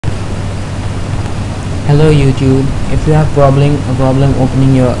Hello YouTube. If you have a problem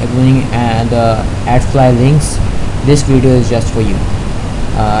opening the AdFly links, this video is just for you.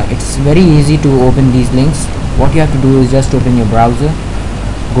 It's very easy to open these links. What you have to do is just open your browser,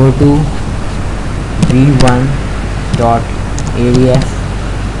 go to v1.adf.ly,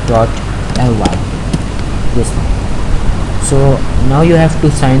 this one. So now you have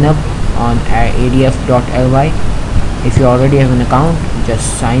to sign up on adf.ly. If you already have an account,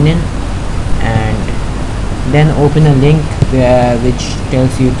 just sign in and then open a link which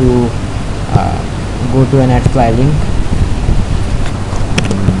tells you to go to an AdFly link.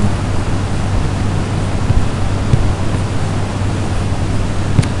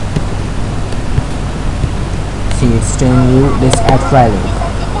 See, it's telling you this AdFly link.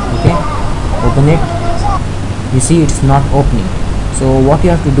 Okay, open it. You see it's not opening. So what you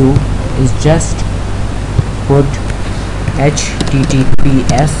have to do is just put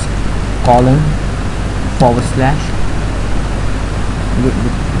https://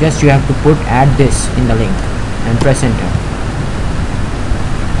 just you have to add this in the link and press enter,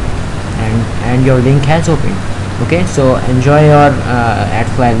 and your link has opened. Okay, so enjoy your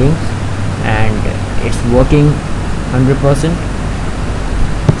AdFly link, and it's working 100%.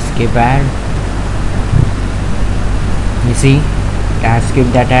 Skip ad. You see, I have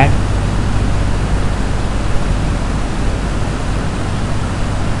skipped that ad.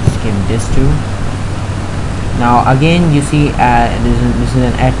 Skip this too. Now again, you see this is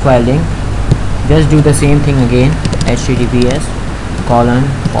an AdFly link. Just do the same thing again, https://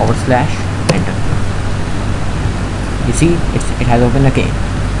 enter. You see it has opened again.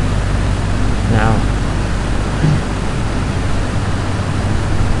 Now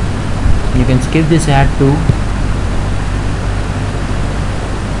you can skip this ad too.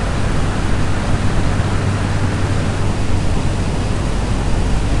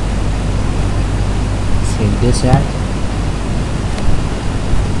 This ad.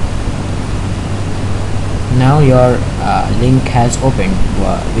 Now your link has opened,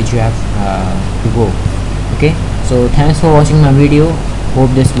 which you have to go. Okay, so thanks for watching my video. I hope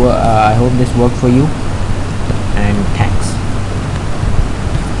this worked for you, and thanks.